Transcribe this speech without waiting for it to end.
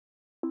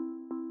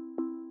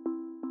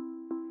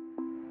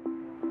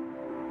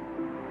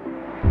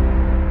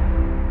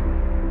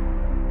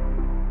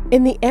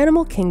In the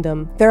animal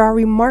kingdom, there are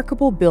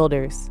remarkable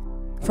builders,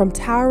 from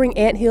towering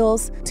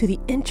anthills to the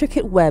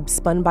intricate webs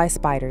spun by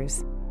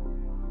spiders.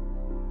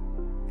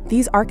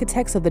 These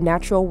architects of the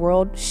natural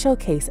world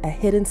showcase a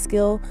hidden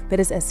skill that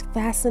is as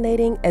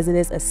fascinating as it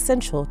is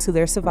essential to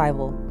their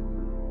survival.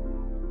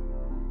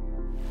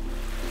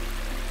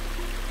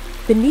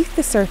 Beneath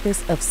the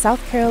surface of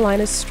South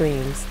Carolina's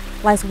streams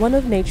lies one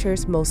of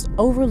nature's most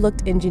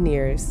overlooked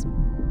engineers,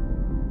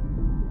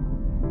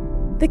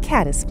 the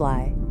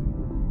caddisfly.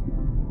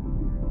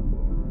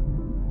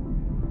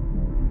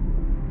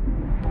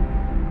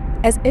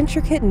 As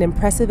intricate and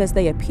impressive as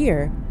they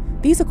appear,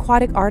 these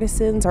aquatic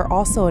artisans are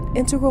also an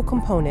integral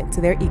component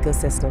to their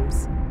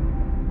ecosystems.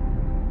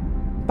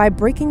 By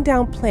breaking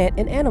down plant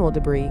and animal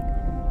debris,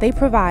 they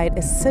provide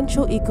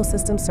essential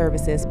ecosystem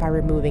services by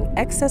removing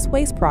excess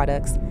waste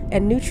products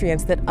and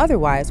nutrients that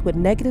otherwise would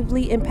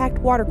negatively impact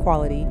water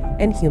quality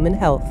and human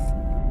health.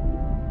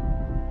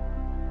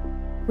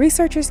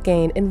 Researchers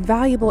gain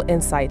invaluable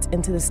insights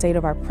into the state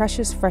of our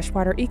precious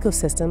freshwater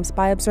ecosystems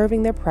by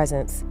observing their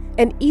presence,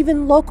 and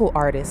even local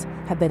artists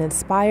have been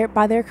inspired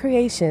by their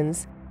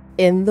creations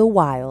in the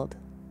wild.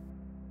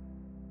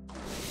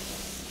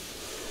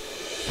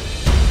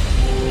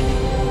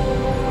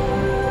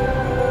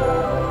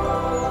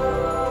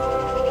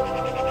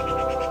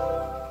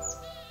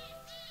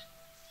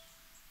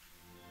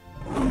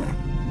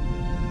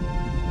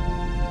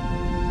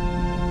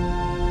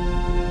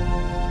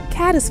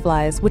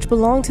 Caddisflies, which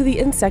belong to the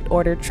insect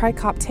order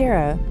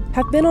Trichoptera,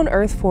 have been on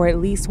Earth for at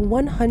least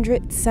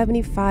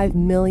 175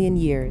 million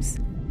years.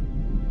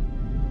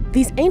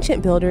 These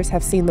ancient builders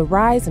have seen the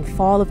rise and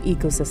fall of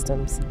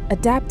ecosystems,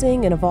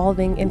 adapting and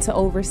evolving into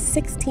over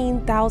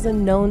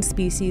 16,000 known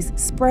species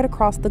spread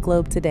across the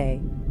globe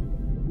today.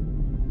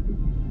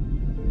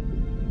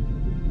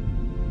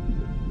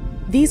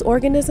 These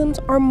organisms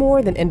are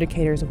more than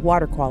indicators of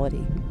water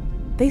quality.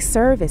 They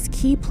serve as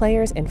key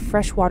players in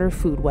freshwater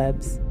food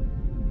webs.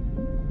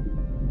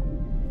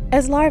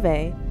 As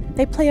larvae,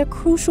 they play a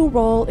crucial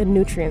role in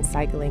nutrient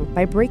cycling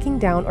by breaking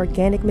down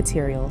organic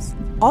materials,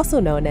 also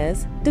known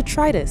as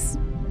detritus,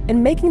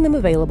 and making them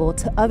available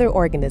to other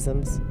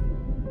organisms.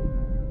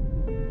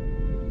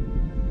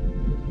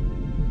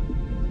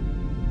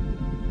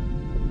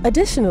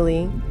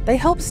 Additionally, they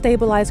help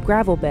stabilize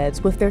gravel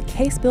beds with their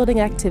case-building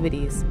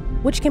activities,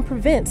 which can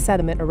prevent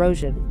sediment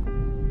erosion.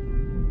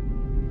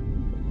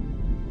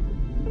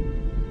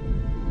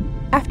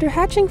 After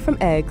hatching from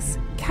eggs,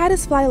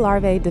 caddisfly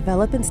larvae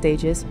develop in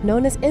stages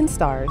known as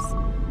instars.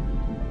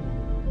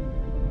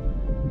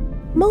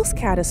 Most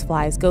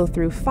caddisflies go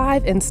through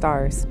 5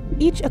 instars,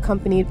 each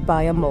accompanied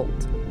by a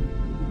molt.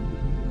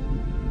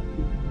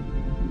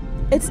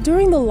 It's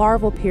during the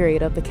larval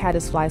period of the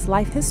caddisfly's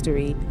life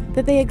history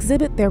that they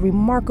exhibit their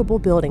remarkable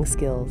building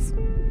skills.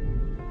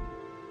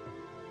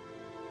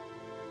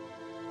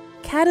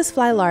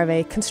 Caddisfly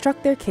larvae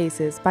construct their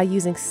cases by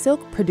using silk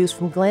produced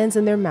from glands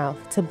in their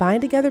mouth to bind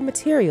together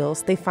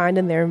materials they find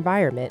in their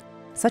environment,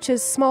 such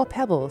as small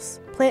pebbles,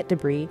 plant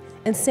debris,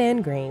 and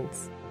sand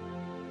grains.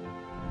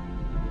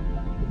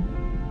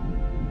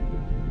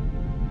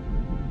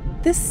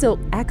 This silk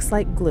acts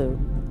like glue,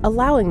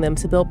 allowing them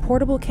to build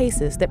portable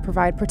cases that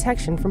provide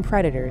protection from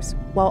predators,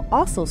 while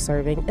also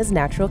serving as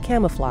natural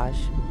camouflage.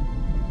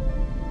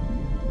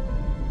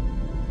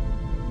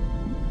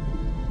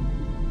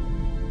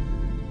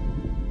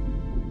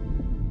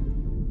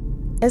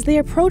 As they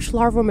approach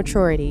larval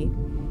maturity,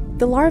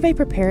 the larvae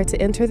prepare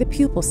to enter the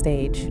pupal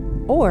stage,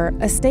 or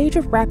a stage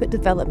of rapid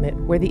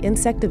development where the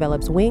insect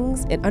develops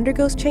wings and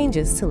undergoes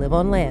changes to live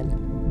on land.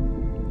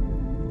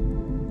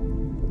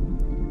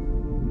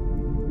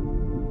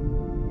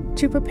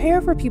 To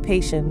prepare for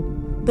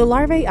pupation, the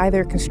larvae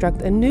either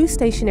construct a new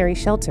stationary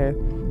shelter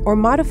or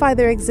modify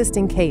their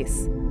existing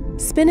case,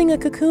 spinning a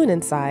cocoon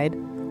inside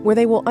where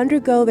they will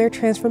undergo their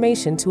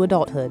transformation to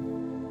adulthood.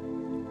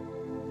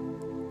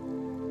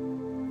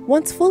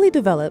 Once fully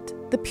developed,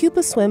 the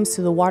pupa swims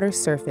to the water's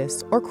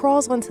surface or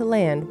crawls onto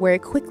land where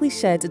it quickly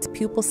sheds its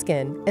pupal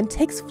skin and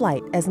takes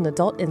flight as an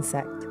adult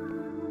insect.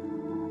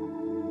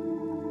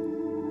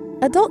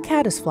 Adult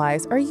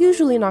caddisflies are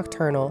usually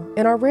nocturnal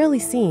and are rarely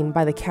seen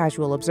by the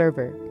casual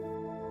observer.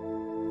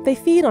 They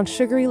feed on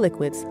sugary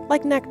liquids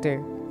like nectar,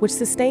 which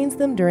sustains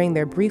them during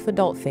their brief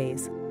adult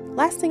phase,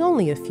 lasting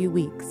only a few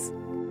weeks.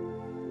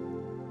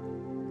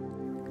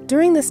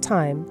 During this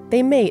time,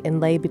 they mate and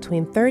lay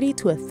between 30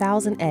 to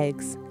 1,000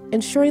 eggs,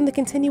 ensuring the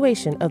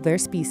continuation of their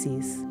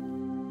species.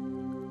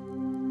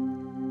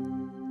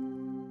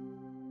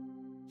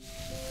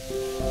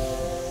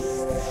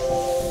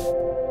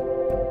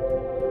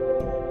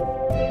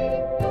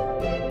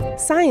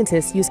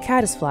 Scientists use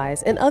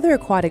caddisflies and other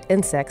aquatic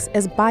insects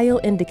as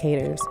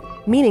bioindicators,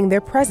 meaning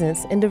their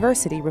presence and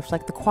diversity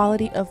reflect the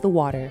quality of the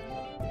water.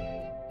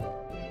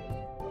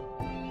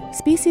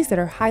 Species that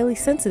are highly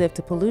sensitive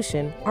to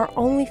pollution are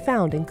only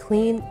found in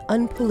clean,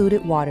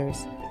 unpolluted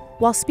waters,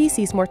 while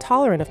species more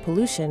tolerant of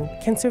pollution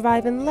can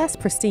survive in less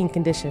pristine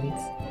conditions.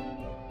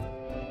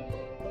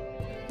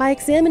 By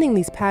examining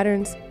these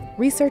patterns,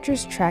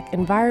 researchers track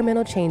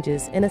environmental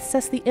changes and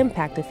assess the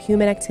impact of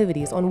human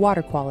activities on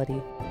water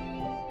quality.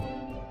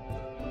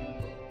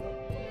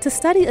 To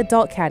study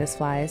adult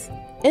caddisflies,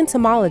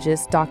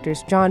 entomologists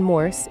Drs. John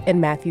Morse and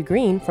Matthew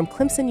Green from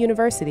Clemson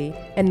University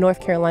and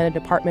North Carolina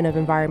Department of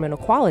Environmental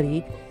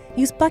Quality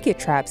use bucket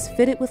traps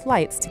fitted with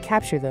lights to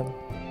capture them,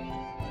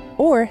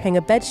 or hang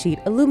a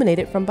bedsheet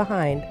illuminated from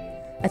behind,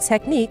 a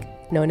technique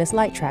known as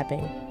light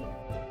trapping.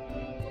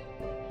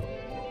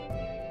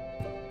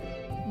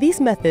 These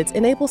methods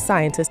enable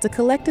scientists to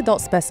collect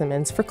adult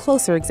specimens for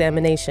closer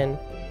examination,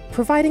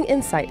 providing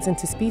insights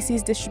into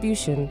species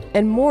distribution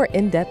and more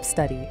in-depth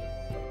study.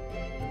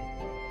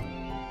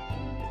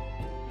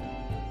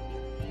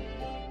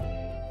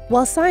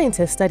 While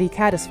scientists study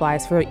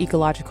caddisflies for their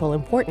ecological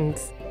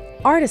importance,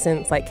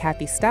 artisans like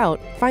Kathy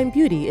Stout find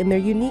beauty in their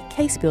unique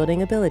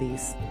case-building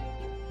abilities.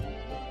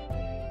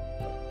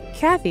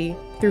 Kathy,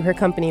 through her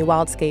company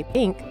Wildscape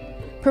Inc.,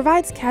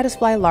 provides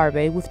caddisfly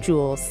larvae with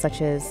jewels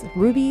such as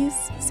rubies,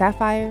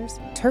 sapphires,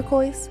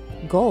 turquoise,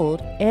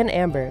 gold, and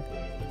amber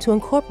to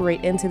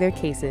incorporate into their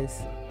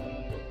cases.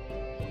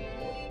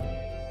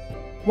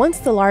 Once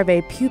the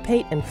larvae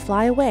pupate and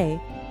fly away,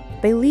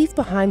 they leave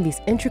behind these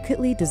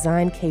intricately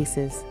designed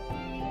cases.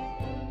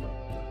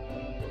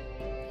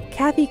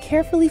 Kathy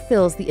carefully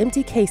fills the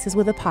empty cases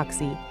with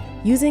epoxy,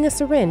 using a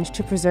syringe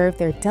to preserve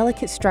their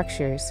delicate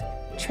structures,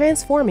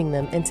 transforming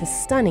them into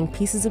stunning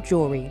pieces of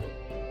jewelry.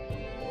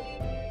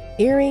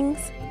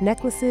 Earrings,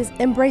 necklaces,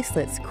 and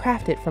bracelets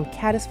crafted from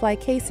caddisfly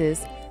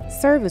cases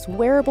serve as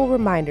wearable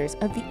reminders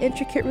of the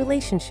intricate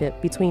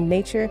relationship between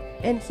nature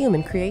and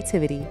human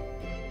creativity.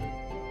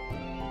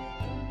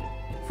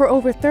 For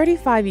over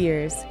 35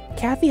 years,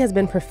 Kathy has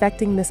been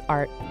perfecting this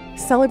art,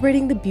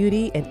 celebrating the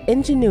beauty and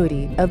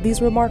ingenuity of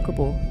these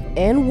remarkable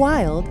and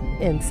wild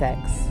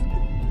insects.